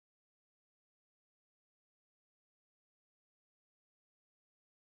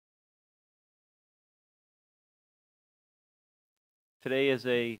Today is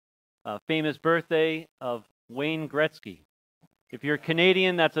a famous birthday of Wayne Gretzky. If you're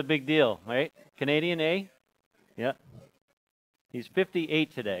Canadian, that's a big deal, right? Canadian, eh? Yeah. He's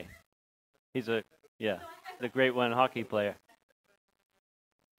 58 today. He's the great one hockey player.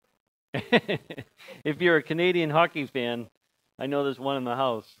 If you're a Canadian hockey fan, I know there's one in the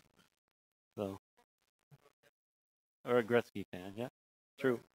house. So, or a Gretzky fan, yeah.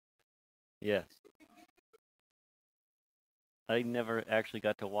 True. Yes. I never actually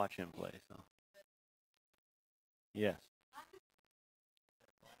got to watch him play, so. Yes.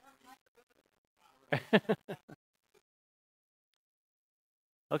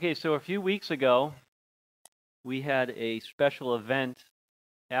 Okay, so a few weeks ago, we had a special event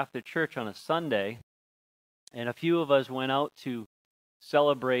after church on a Sunday, and a few of us went out to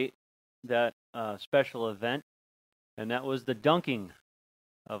celebrate that special event, and that was the dunking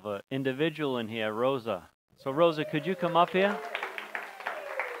of an individual in here, Rosa. So Rosa, could you come up here?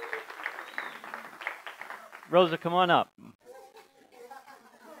 Rosa, come on up.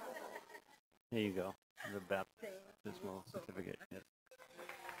 There you go. The baptismal certificate. Yes.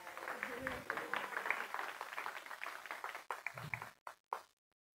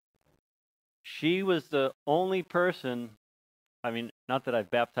 She was the only person, I mean, not that I've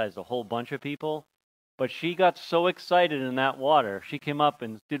baptized a whole bunch of people, but she got so excited in that water. She came up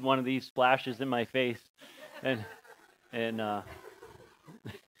and did one of these splashes in my face. And I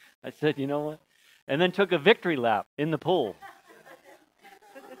said, you know what? And then took a victory lap in the pool.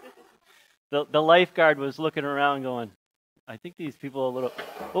 The lifeguard was looking around going, I think these people are a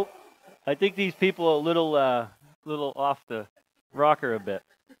little off the rocker a bit.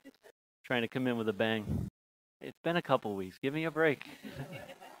 Trying to come in with a bang. It's been a couple weeks. Give me a break.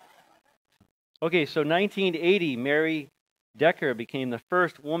 Okay, so 1980, Mary Decker became the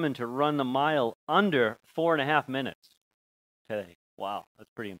first woman to run the mile under 4.5 minutes today. Wow, that's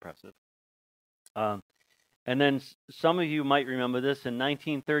pretty impressive. And then some of you might remember this in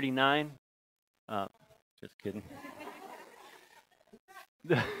 1939. Just kidding.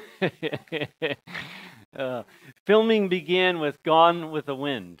 Filming began with Gone with the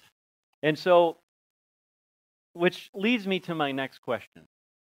Wind. And so, which leads me to my next question.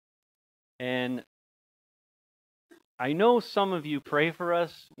 And I know some of you pray for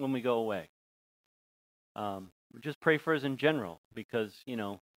us when we go away. Just pray for us in general, because, you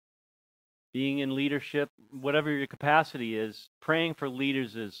know, being in leadership, whatever your capacity is, praying for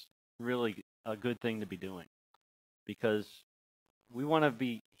leaders is really a good thing to be doing. Because we want to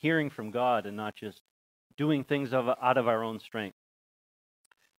be hearing from God and not just doing things out of our own strength.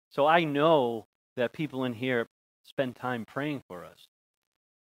 So I know that people in here spend time praying for us.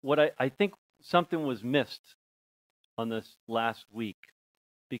 What I think something was missed on this last week,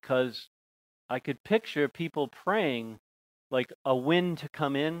 because I could picture people praying like a wind to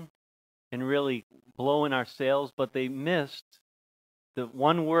come in and really blow in our sails, but they missed the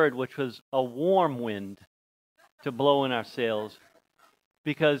one word, which was a warm wind to blow in our sails,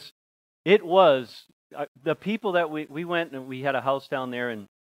 because it was the people that we went, and we had a house down there, and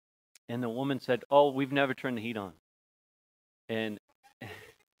the woman said, "Oh, we've never turned the heat on." And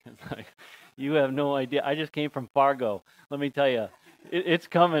like, you have no idea. I just came from Fargo. Let me tell you, it's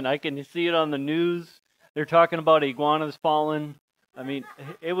coming. I can see it on the news. They're talking about iguanas falling. I mean,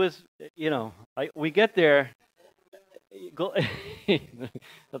 it was, you know, we get there.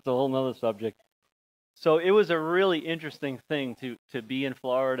 That's a whole nother subject. So it was a really interesting thing to be in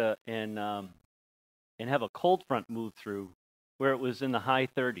Florida and have a cold front move through where it was in the high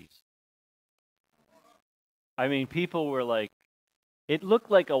 30s. I mean, people were like, it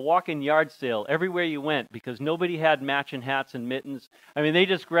looked like a walk-in yard sale everywhere you went, because nobody had matching hats and mittens. I mean, they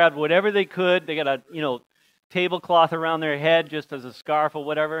just grabbed whatever they could. They got a, you know, tablecloth around their head just as a scarf or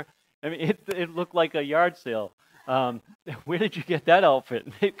whatever. I mean, it looked like a yard sale. Where did you get that outfit?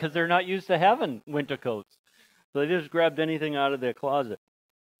 Because they're not used to having winter coats. So they just grabbed anything out of their closet.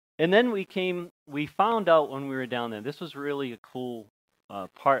 And then we found out when we were down there, this was really a cool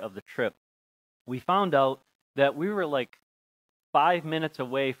part of the trip. We found out that we were like 5 minutes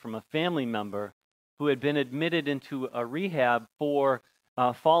away from a family member who had been admitted into a rehab for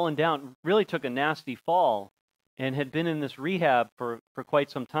falling down, really took a nasty fall, and had been in this rehab for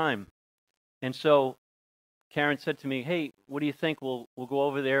quite some time. And so Karen said to me, "Hey, what do you think? We'll go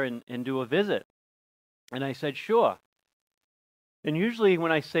over there and do a visit." And I said, "Sure." And usually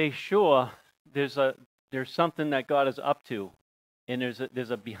when I say sure, there's something that God is up to. And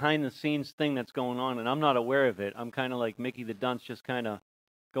there's a behind the scenes thing that's going on, and I'm not aware of it. I'm kind of like Mickey the Dunce, just kind of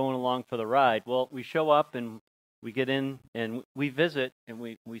going along for the ride. Well, we show up and we get in and we visit, and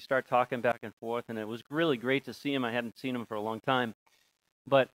we start talking back and forth, and it was really great to see him. I hadn't seen him for a long time.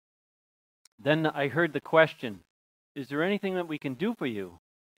 But then I heard the question, is there anything that we can do for you?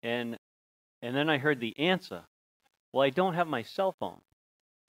 And then I heard the answer, well, I don't have my cell phone.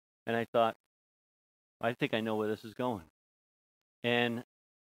 And I thought, I think I know where this is going. And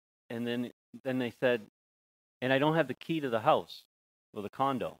then they said, and I don't have the key to the house or the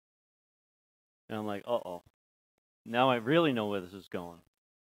condo. And I'm like, uh-oh. Now I really know where this is going.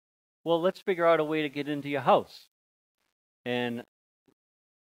 Well, let's figure out a way to get into your house. And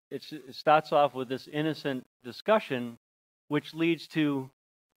it starts off with this innocent discussion, which leads to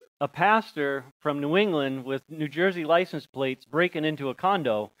a pastor from New England with New Jersey license plates breaking into a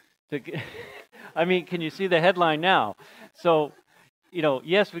condo. I mean, can you see the headline now? So,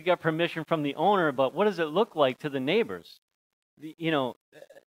 yes, we got permission from the owner, but what does it look like to the neighbors?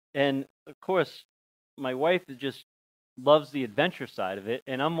 And of course, my wife just loves the adventure side of it,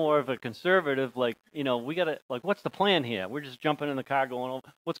 and I'm more of a conservative, like, we got to, like, what's the plan here? We're just jumping in the car going, oh,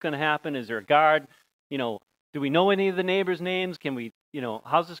 what's going to happen? Is there a guard? Do we know any of the neighbors' names? Can we,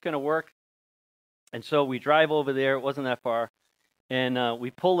 how's this going to work? And so we drive over there. It wasn't that far. And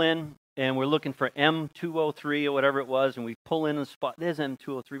we pull in, and we're looking for M203 or whatever it was, and we pull in the spot. There's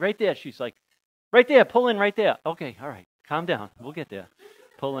M203 right there. She's like, right there, pull in right there. Okay, all right, calm down. We'll get there.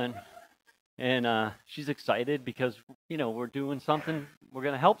 Pull in. And she's excited because, we're doing something. We're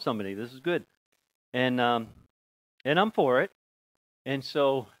going to help somebody. This is good. And I'm for it. And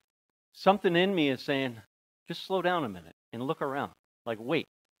so something in me is saying, just slow down a minute and look around. Like, wait.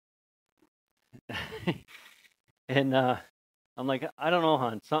 And I'm like, I don't know,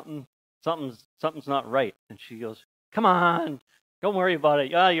 hon. Something's not right. And she goes, come on. Don't worry about it.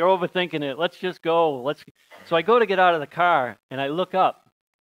 Yeah, you're overthinking it. Let's just go. So I go to get out of the car, and I look up.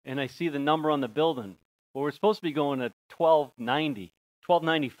 And I see the number on the building. Well, we're supposed to be going at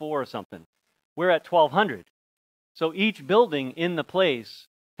 1294 or something. We're at 1200. So each building in the place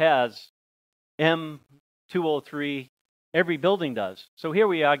has M203. Every building does. So here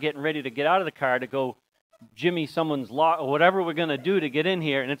we are getting ready to get out of the car to go jimmy someone's lock or whatever we're going to do to get in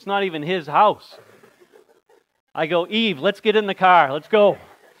here. And it's not even his house. I go, Eve, let's get in the car. Let's go.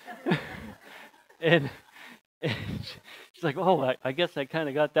 and she's like, oh, I guess I kind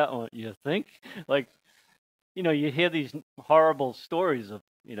of got that one. You think? Like, you hear these horrible stories of,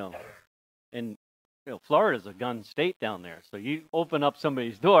 and Florida's a gun state down there. So you open up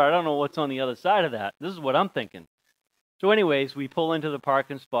somebody's door. I don't know what's on the other side of that. This is what I'm thinking. So anyways, we pull into the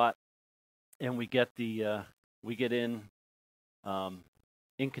parking spot, and we get in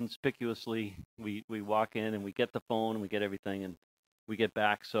inconspicuously. We walk in, and we get the phone, and we get everything, and we get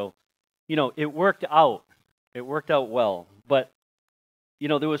back. So, it worked out. It worked out well, but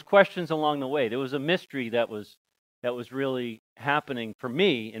there was questions along the way. There was a mystery that was really happening for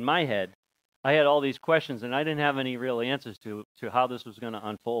me in my head. I had all these questions, and I didn't have any real answers to how this was going to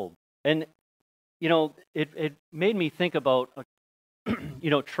unfold. And it made me think about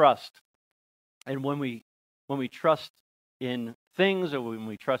trust. And when we trust in things, or when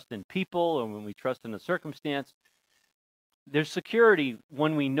we trust in people, or when we trust in a circumstance, there's security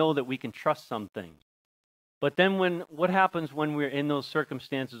when we know that we can trust something. But then what happens when we're in those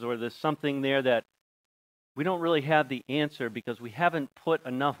circumstances, or there's something there that we don't really have the answer because we haven't put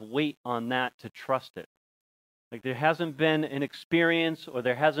enough weight on that to trust it? Like, there hasn't been an experience, or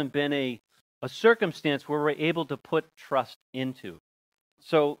there hasn't been a circumstance where we're able to put trust into.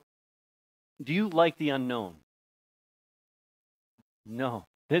 So, do you like the unknown? No.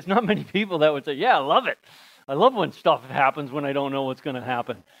 There's not many people that would say, yeah, I love it. I love when stuff happens when I don't know what's going to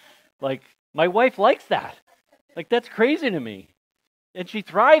happen. Like, my wife likes that. Like, that's crazy to me. And she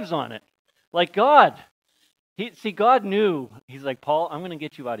thrives on it. Like God. God knew. He's like, Paul, I'm going to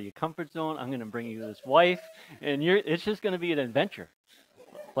get you out of your comfort zone. I'm going to bring you this wife. And it's just going to be an adventure.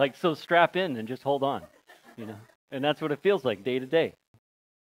 Like, so strap in and just hold on. And that's what it feels like day to day.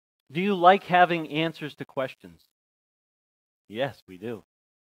 Do you like having answers to questions? Yes, we do.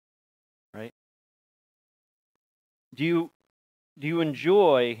 Right? Do you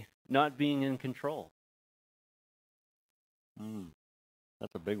enjoy not being in control?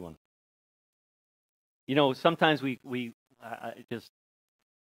 That's a big one. Sometimes I'm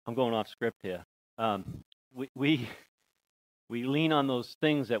going off script here. We lean on those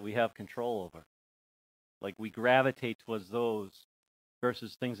things that we have control over. Like, we gravitate towards those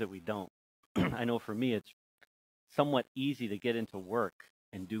versus things that we don't. I know for me, it's somewhat easy to get into work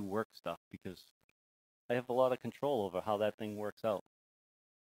and do work stuff because I have a lot of control over how that thing works out.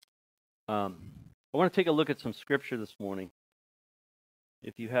 I want to take a look at some scripture this morning.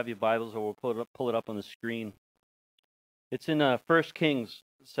 If you have your Bibles, or we'll pull it up on the screen. It's in 1 Kings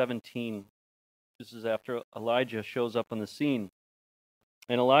 17. This is after Elijah shows up on the scene.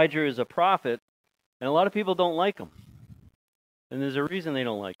 And Elijah is a prophet, and a lot of people don't like him. And there's a reason they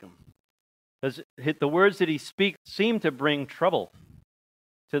don't like him. Because the words that he speaks seem to bring trouble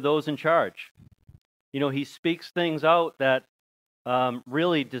to those in charge. He speaks things out that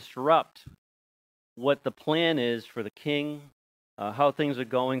really disrupt what the plan is for the king, how things are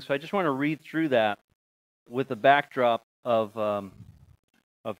going. So I just want to read through that with the backdrop of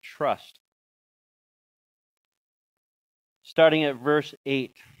trust. Starting at verse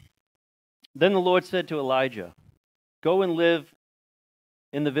 8. Then the Lord said to Elijah, "Go and live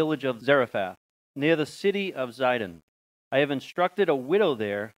in the village of Zarephath, near the city of Zidon. I have instructed a widow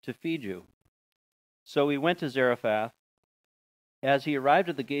there to feed you." So he went to Zarephath. As he arrived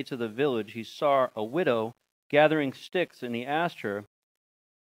at the gates of the village, he saw a widow gathering sticks, and he asked her,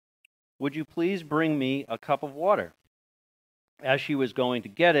 "Would you please bring me a cup of water?" As she was going to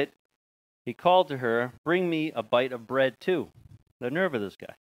get it, he called to her, "Bring me a bite of bread too." The nerve of this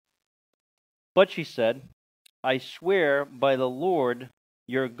guy. But she said, "I swear by the Lord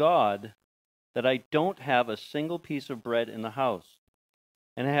your God that I don't have a single piece of bread in the house,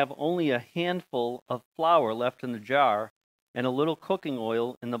 and I have only a handful of flour left in the jar and a little cooking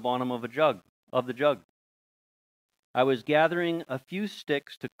oil in the bottom of the jug. I was gathering a few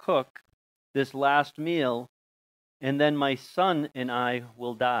sticks to cook this last meal, and then my son and I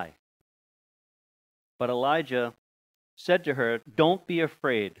will die." But Elijah said to her, "Don't be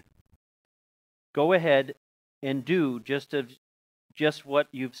afraid. Go ahead and do just what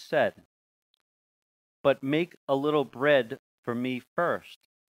you've said. But make a little bread for me first.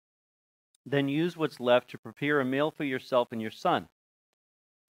 Then use what's left to prepare a meal for yourself and your son.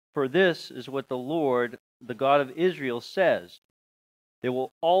 For this is what the Lord, the God of Israel, says. There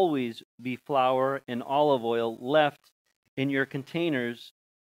will always be flour and olive oil left in your containers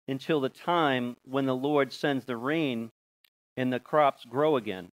until the time when the Lord sends the rain and the crops grow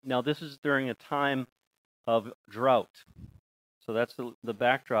again." Now, this is during a time of drought. So that's the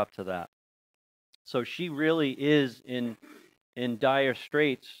backdrop to that. So she really is in dire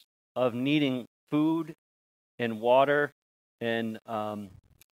straits of needing food and water and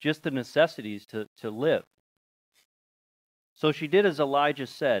just the necessities to live. So she did as Elijah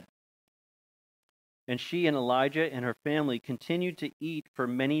said. And she and Elijah and her family continued to eat for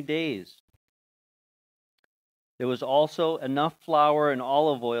many days. There was also enough flour and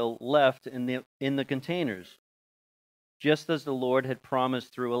olive oil left in the containers, just as the Lord had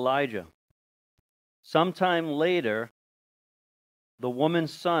promised through Elijah. Sometime later, the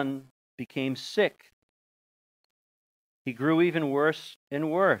woman's son became sick. He grew even worse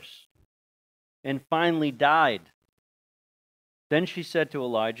and worse, and finally died. Then she said to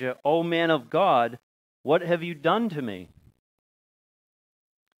Elijah, "O man of God, what have you done to me?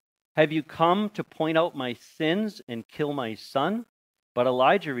 Have you come to point out my sins and kill my son?" But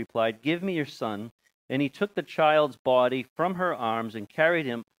Elijah replied, "Give me your son." And he took the child's body from her arms and carried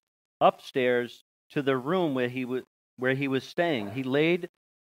him upstairs to the room where he was staying. He laid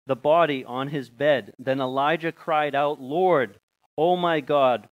the body on his bed. Then Elijah cried out, "Lord, oh my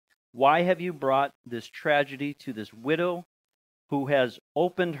God, why have you brought this tragedy to this widow who has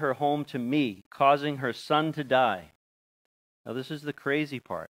opened her home to me, causing her son to die?" Now this is the crazy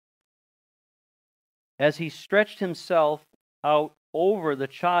part. As he stretched himself out over the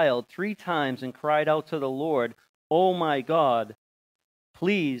child 3 times and cried out to the Lord, "Oh my God,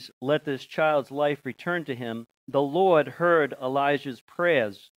 please let this child's life return to him," the Lord heard Elijah's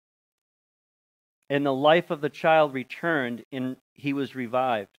prayers, and the life of the child returned, and he was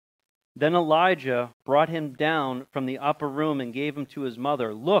revived. Then Elijah brought him down from the upper room and gave him to his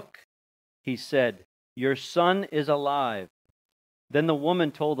mother. "Look," he said, "your son is alive." Then the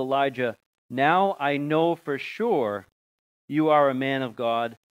woman told Elijah, "Now I know for sure you are a man of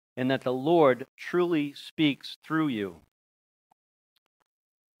God, and that the Lord truly speaks through you."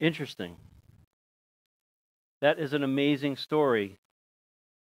 Interesting. That is an amazing story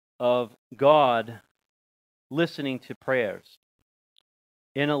of God listening to prayers,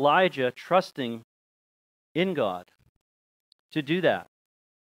 and Elijah trusting in God to do that.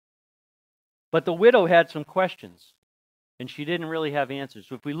 But the widow had some questions, and she didn't really have answers.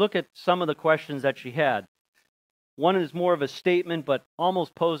 So if we look at some of the questions that she had, one is more of a statement, but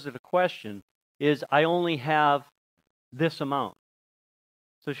almost poses a question, is, "I only have this amount."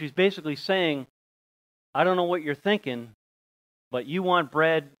 So she's basically saying, "I don't know what you're thinking, but you want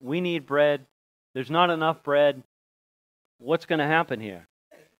bread, we need bread, there's not enough bread, what's going to happen here?"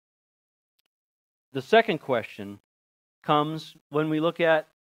 The second question comes when we look at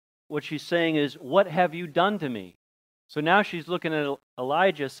what she's saying is, "What have you done to me?" So now she's looking at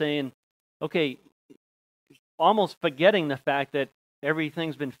Elijah saying, okay, almost forgetting the fact that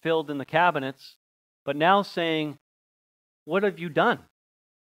everything's been filled in the cabinets, but now saying, what have you done?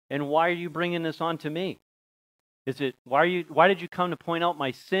 And why are you bringing this on to me? Why did you come to point out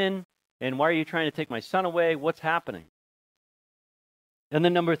my sin? And why are you trying to take my son away? What's happening? And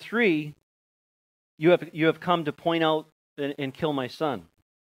then number 3, you have come to point out and kill my son.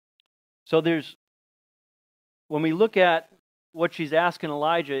 So when we look at what she's asking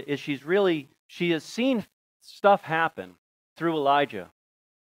Elijah, is she has seen stuff happen through Elijah,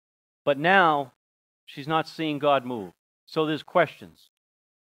 but now she's not seeing God move. So there's questions.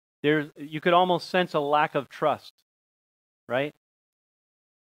 You could almost sense a lack of trust, right?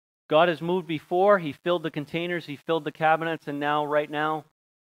 God has moved before. He filled the containers. He filled the cabinets. And now, right now,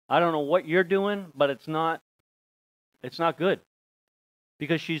 I don't know what you're doing, but it's not good.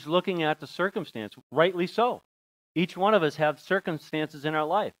 Because she's looking at the circumstance, rightly so. Each one of us have circumstances in our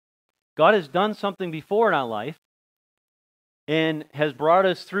life. God has done something before in our life and has brought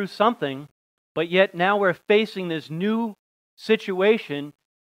us through something, but yet now we're facing this new situation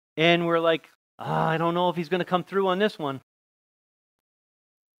and we're like, I don't know if he's going to come through on this one.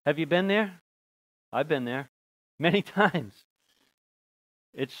 Have you been there? I've been there many times.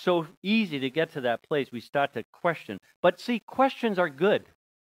 It's so easy to get to that place. We start to question. But see, questions are good.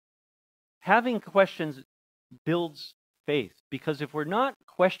 Having questions builds faith. Because if we're not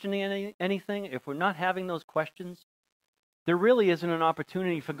questioning anything, if we're not having those questions, there really isn't an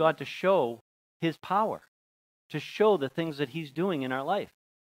opportunity for God to show His power, to show the things that He's doing in our life.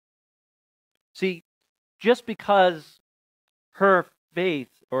 See, just because her faith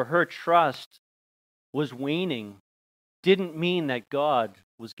or her trust was waning didn't mean that God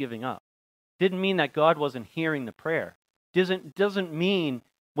was giving up. Didn't mean that God wasn't hearing the prayer. Doesn't mean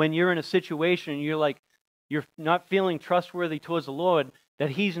when you're in a situation and you're not feeling trustworthy towards the Lord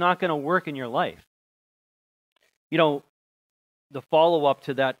that He's not going to work in your life. You know, the follow-up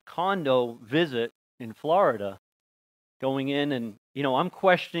to that condo visit in Florida, going in and, I'm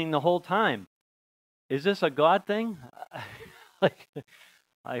questioning the whole time. Is this a God thing?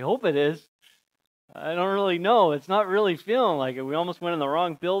 I hope it is. I don't really know. It's not really feeling like it. We almost went in the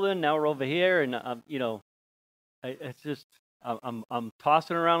wrong building. Now we're over here, and it's just I'm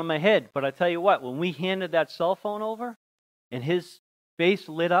tossing around in my head. But I tell you what, when we handed that cell phone over, and his face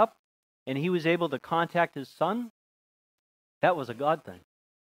lit up, and he was able to contact his son, that was a God thing.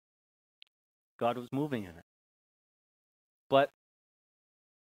 God was moving in it. But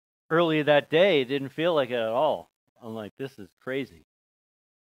earlier that day, it didn't feel like it at all. I'm like, this is crazy.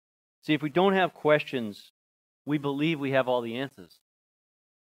 See, if we don't have questions, we believe we have all the answers.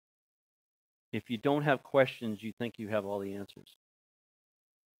 If you don't have questions, you think you have all the answers.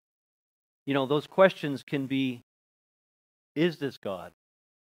 Those questions can be, is this God?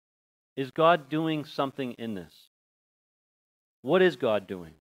 Is God doing something in this? What is God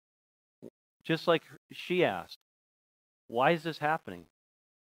doing? Just like she asked, why is this happening?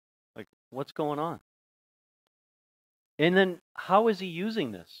 Like, what's going on? And then, how is He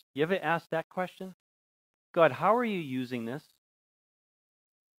using this? You ever ask that question? God, how are you using this?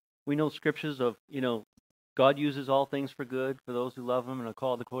 We know scriptures of, God uses all things for good for those who love Him and are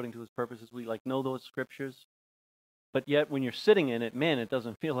called according to His purposes. We know those scriptures. But yet, when you're sitting in it, man, it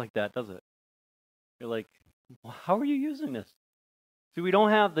doesn't feel like that, does it? You're like, well, how are you using this? See, we don't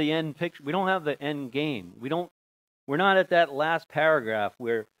have the end picture. We don't have the end game. We're not at that last paragraph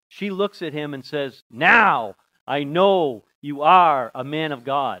where she looks at him and says, now I know you are a man of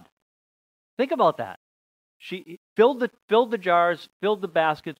God. Think about that. She filled the jars, filled the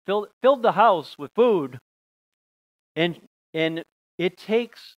baskets, filled the house with food, and it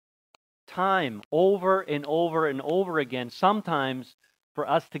takes time over and over and over again, sometimes for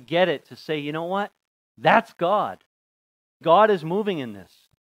us to get it, to say, you know what? That's God. God is moving in this.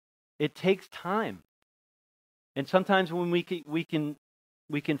 It takes time. And sometimes when we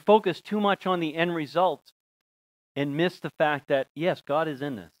can focus too much on the end result and miss the fact that, yes, God is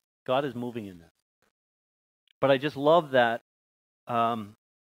in this. God is moving in this. But I just love that,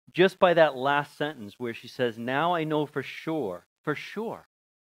 just by that last sentence where she says, now I know for sure.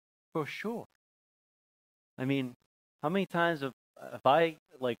 I mean, how many times have I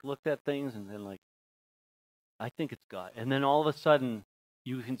looked at things and then I think it's God. And then all of a sudden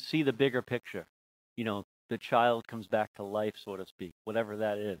you can see the bigger picture. The child comes back to life, so to speak, whatever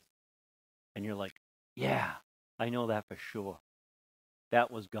that is. And you're like, yeah, I know that for sure.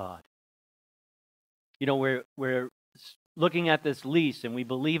 That was God. We're looking at this lease and we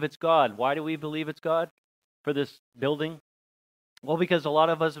believe it's God. Why do we believe it's God for this building? Well, because a lot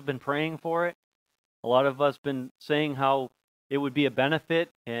of us have been praying for it. A lot of us have been saying how it would be a benefit,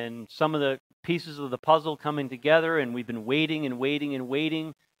 and some of the pieces of the puzzle coming together, and we've been waiting and waiting and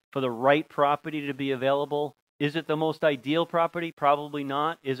waiting for the right property to be available. Is it the most ideal property? Probably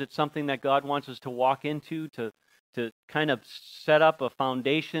not. Is it something that God wants us to walk into to kind of set up a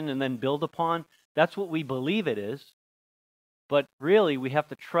foundation and then build upon? That's what we believe it is. But really, we have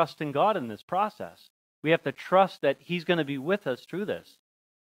to trust in God in this process. We have to trust that He's going to be with us through this.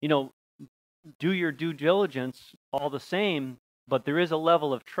 You know, do your due diligence all the same, but there is a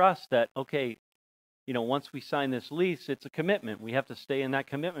level of trust that, okay, you know, once we sign this lease, it's a commitment. We have to stay in that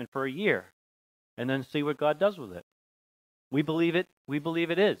commitment for a year and then see what God does with it. We believe it. We believe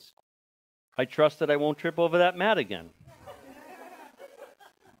it is. I trust that I won't trip over that mat again.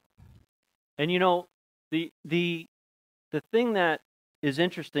 And you know, the thing that is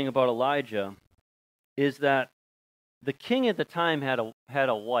interesting about Elijah is that the king at the time had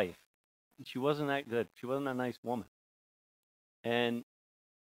a wife. And she wasn't that good. She wasn't a nice woman. And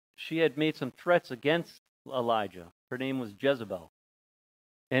she had made some threats against Elijah. Her name was Jezebel.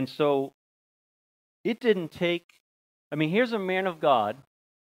 And so it didn't take, I mean, here's a man of God,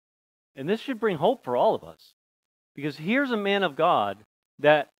 and this should bring hope for all of us. Because here's a man of God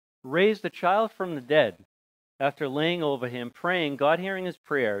that raised a child from the dead after laying over him, praying, God hearing his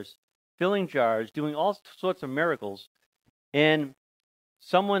prayers, filling jars, doing all sorts of miracles. And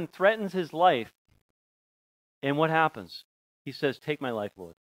someone threatens his life, and what happens? He says, take my life,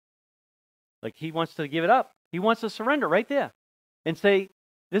 Lord. Like he wants to give it up. He wants to surrender right there and say,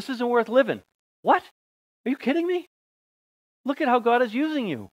 this isn't worth living. What? Are you kidding me? Look at how God is using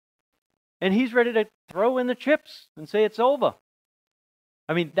you. And he's ready to throw in the chips and say it's over.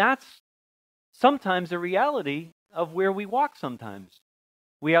 I mean, that's sometimes the reality of where we walk sometimes.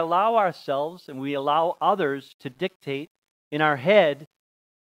 We allow ourselves and we allow others to dictate in our head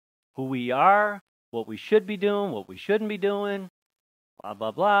who we are, what we should be doing, what we shouldn't be doing, blah,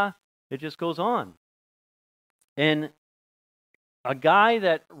 blah, blah. It just goes on. And a guy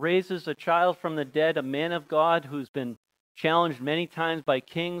that raises a child from the dead, a man of God who's been challenged many times by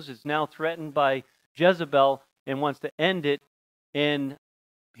kings, is now threatened by Jezebel and wants to end it, and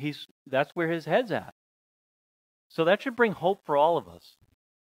that's where his head's at. So that should bring hope for all of us.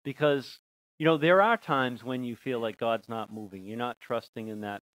 Because, you know, there are times when you feel like God's not moving. You're not trusting in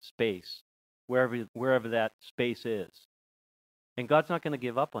that space, wherever that space is. And God's not going to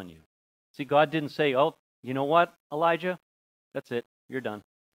give up on you. See, God didn't say, oh, you know what, Elijah? That's it. You're done.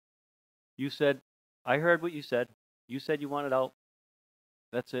 You said, I heard what you said. You said you wanted out.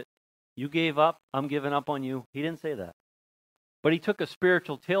 That's it. You gave up. I'm giving up on you. He didn't say that. But he took a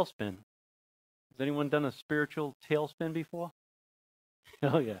spiritual tailspin. Has anyone done a spiritual tailspin before?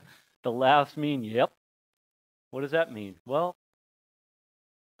 Oh, yeah. The laughs mean, yep. What does that mean? Well,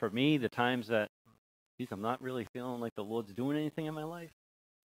 for me, the times that, geez, I'm not really feeling like the Lord's doing anything in my life.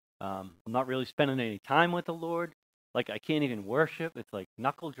 I'm not really spending any time with the Lord. Like, I can't even worship. It's like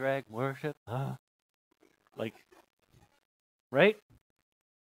knuckle drag worship. Like, right?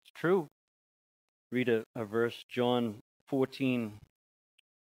 It's true. Read a verse, John 14,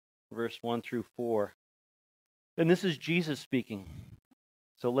 verse 1 through 4. And this is Jesus speaking.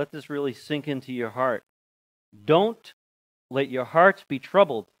 So let this really sink into your heart. Don't let your hearts be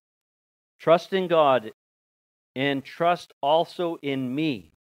troubled. Trust in God and trust also in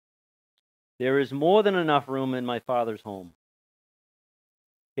me. There is more than enough room in my Father's home.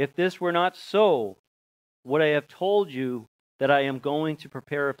 If this were not so, would I have told you that I am going to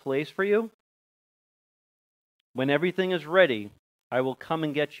prepare a place for you? When everything is ready, I will come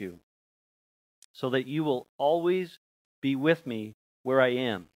and get you, so that you will always be with me where I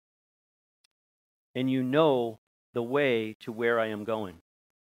am, and you know the way to where I am going.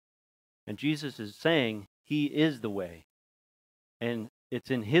 And Jesus is saying he is the way, and it's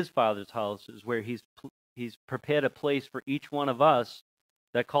in his Father's house is where he's prepared a place for each one of us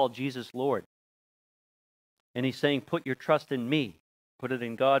that call Jesus Lord. And he's saying, put your trust in me. Put it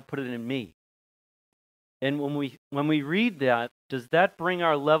in God, put it in me. And when we read that, does that bring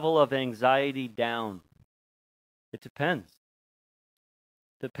our level of anxiety down? It depends.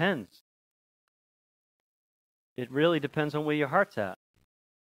 Depends. It really depends on where your heart's at.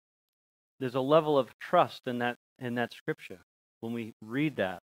 There's a level of trust in that scripture. When we read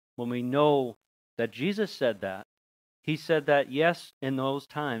that, when we know that Jesus said that, he said that, yes, in those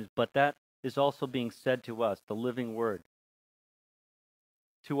times, but that is also being said to us, the living word.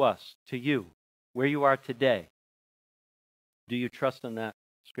 To us, to you, where you are today. Do you trust in that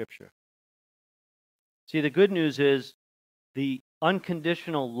scripture? See, the good news is the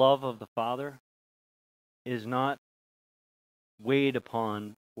unconditional love of the Father is not weighed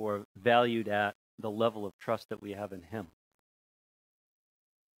upon or valued at the level of trust that we have in him.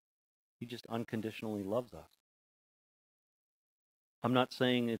 He just unconditionally loves us. I'm not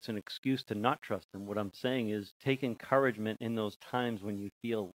saying it's an excuse to not trust him. What I'm saying is take encouragement in those times when you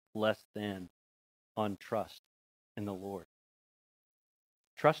feel less than on trust in the Lord.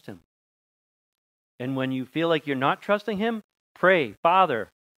 Trust him. And when you feel like you're not trusting him, pray,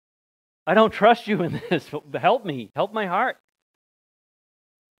 Father, I don't trust you in this. Help me. Help my heart.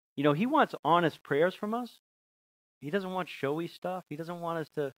 You know, he wants honest prayers from us. He doesn't want showy stuff. He doesn't want us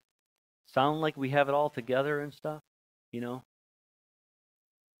to sound like we have it all together and stuff, you know.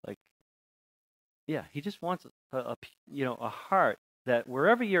 Like, yeah, he just wants a heart that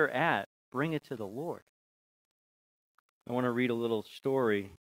wherever you're at, bring it to the Lord. I want to read a little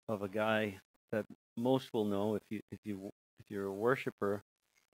story of a guy that most will know if you're a worshiper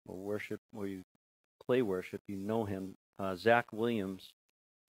or you play worship, you know him. Zach Williams.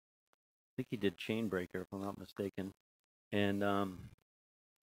 I think he did Chainbreaker, if I'm not mistaken. And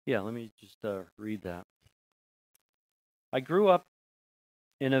let me just read that. I grew up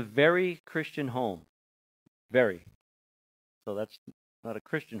in a very Christian home. Very. So that's not a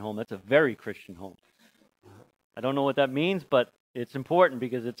Christian home, that's a very Christian home. I don't know what that means, but it's important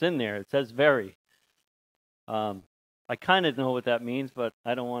because it's in there. It says very. I kind of know what that means, but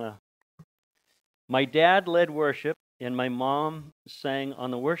I don't want to. My dad led worship, and my mom sang on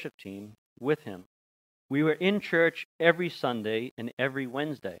the worship team with him. We were in church every Sunday and every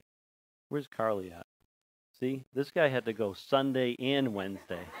Wednesday. Where's Carly at? See, this guy had to go Sunday and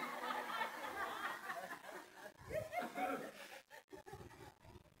Wednesday.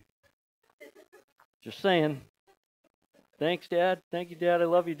 Just saying. Thanks, Dad. Thank you, Dad. I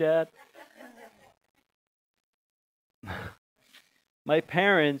love you, Dad. My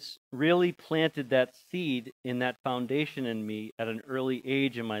parents really planted that seed in that foundation in me at an early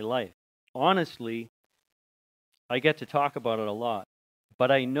age in my life. Honestly, I get to talk about it a lot.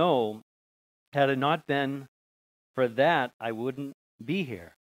 But I know, had it not been for that, I wouldn't be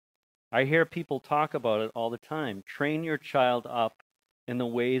here. I hear people talk about it all the time. Train your child up in the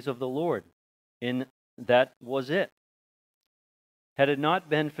ways of the Lord. And that was it. Had it not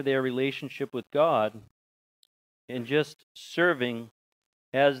been for their relationship with God and just serving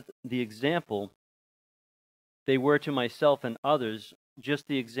as the example they were to myself and others, just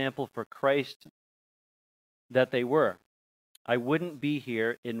the example for Christ that they were, I wouldn't be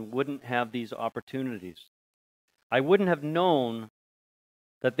here and wouldn't have these opportunities. I wouldn't have known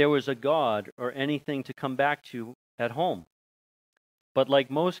that there was a God or anything to come back to at home. But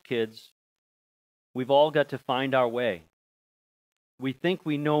like most kids, we've all got to find our way. We think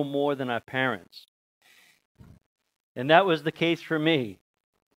we know more than our parents. And that was the case for me.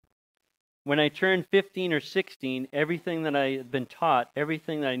 When I turned 15 or 16, everything that I had been taught,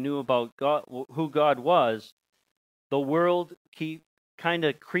 everything that I knew about God, who God was, the world kind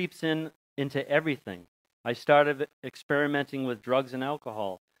of creeps into everything. I started experimenting with drugs and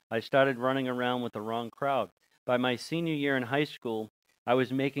alcohol. I started running around with the wrong crowd. By my senior year in high school, I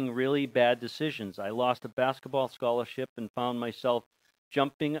was making really bad decisions. I lost a basketball scholarship and found myself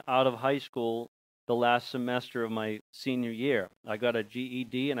jumping out of high school the last semester of my senior year. I got a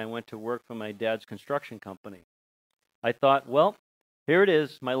GED and I went to work for my dad's construction company. I thought, well, here it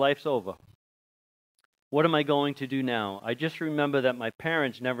is, my life's over. What am I going to do now? I just remember that my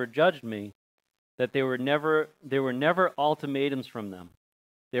parents never judged me, that there were never ultimatums from them.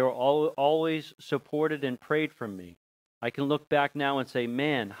 They were always supported and prayed for me. I can look back now and say,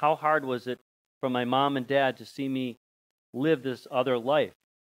 man, how hard was it for my mom and dad to see me live this other life?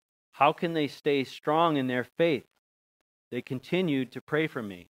 How can they stay strong in their faith? They continued to pray for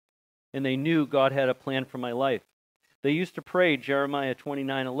me, and they knew God had a plan for my life. They used to pray Jeremiah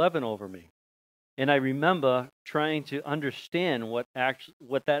 29:11 over me, and I remember trying to understand what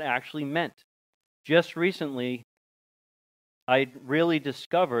that actually meant. Just recently, I really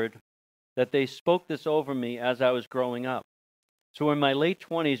discovered that they spoke this over me as I was growing up. So in my late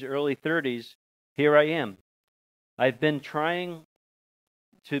 20s, early 30s, here I am. I've been trying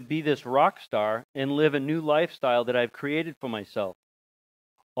to be this rock star and live a new lifestyle that I've created for myself.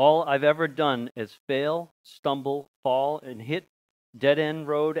 All I've ever done is fail, stumble, fall, and hit dead-end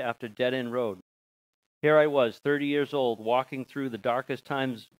road after dead-end road. Here I was, 30 years old, walking through the darkest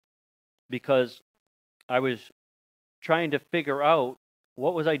times because I was trying to figure out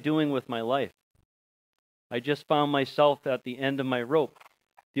what was I doing with my life. I just found myself at the end of my rope.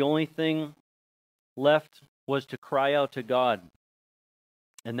 The only thing left was to cry out to God,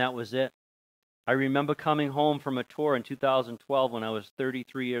 and that was it. I remember coming home from a tour in 2012 when I was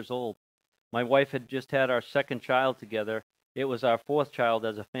 33 years old. My wife had just had our second child together. It was our fourth child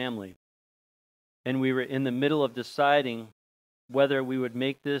as a family. And we were in the middle of deciding whether we would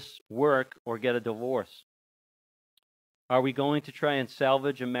make this work or get a divorce. Are we going to try and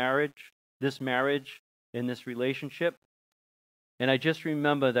salvage this marriage in this relationship? And I just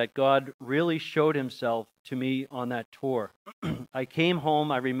remember that God really showed himself to me on that tour. I came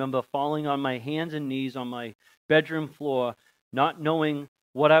home, I remember falling on my hands and knees on my bedroom floor, not knowing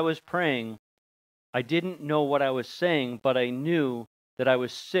what I was praying. I didn't know what I was saying, but I knew that I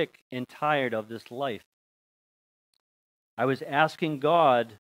was sick and tired of this life. I was asking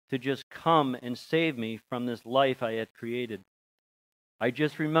God to just come and save me from this life I had created. I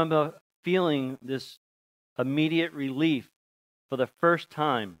just remember feeling this immediate relief for the first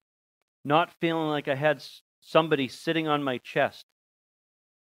time, not feeling like I had somebody sitting on my chest.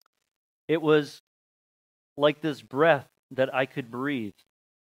 It was like this breath that I could breathe.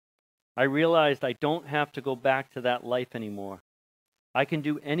 I realized I don't have to go back to that life anymore. I can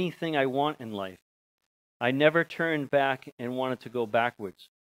do anything I want in life. I never turned back and wanted to go backwards.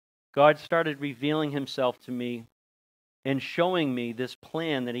 God started revealing himself to me and showing me this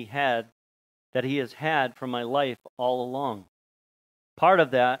plan that he has had for my life all along. Part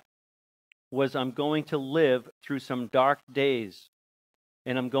of that was I'm going to live through some dark days,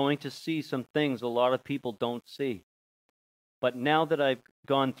 and I'm going to see some things a lot of people don't see. But now that I've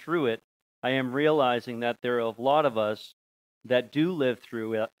gone through it, I am realizing that there are a lot of us that do live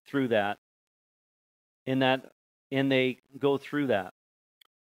through that, and they go through that.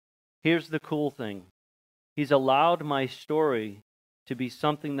 Here's the cool thing. He's allowed my story to be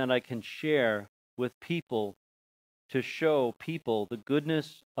something that I can share with people, to show people the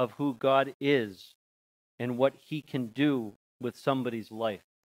goodness of who God is and what he can do with somebody's life.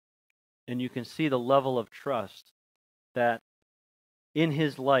 And you can see the level of trust that in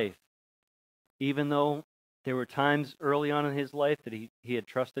his life, even though there were times early on in his life that he had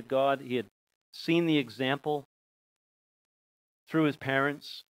trusted God, he had seen the example through his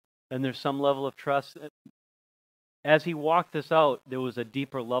parents, and there's some level of trust. As he walked this out, there was a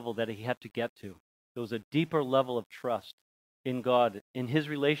deeper level that he had to get to. There was a deeper level of trust in God, in his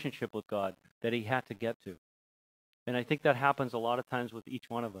relationship with God, that he had to get to. And I think that happens a lot of times with each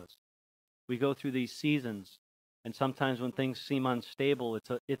one of us. We go through these seasons, and sometimes when things seem unstable,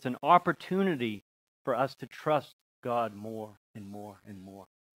 it's an opportunity for us to trust God more and more and more.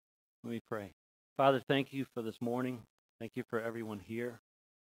 Let me pray. Father, thank you for this morning. Thank you for everyone here.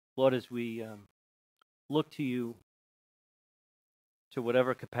 Lord, as we look to you to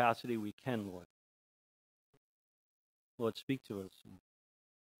whatever capacity we can, Lord. Lord, speak to us and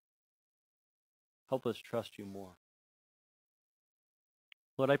help us trust you more.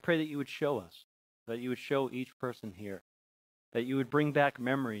 Lord, I pray that you would show us, that you would show each person here, that you would bring back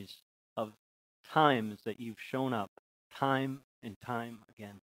memories of times that you've shown up time and time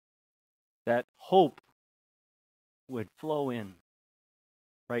again, that hope would flow in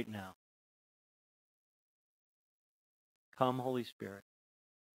right now. Come, Holy Spirit,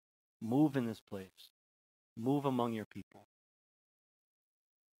 move in this place, move among your people.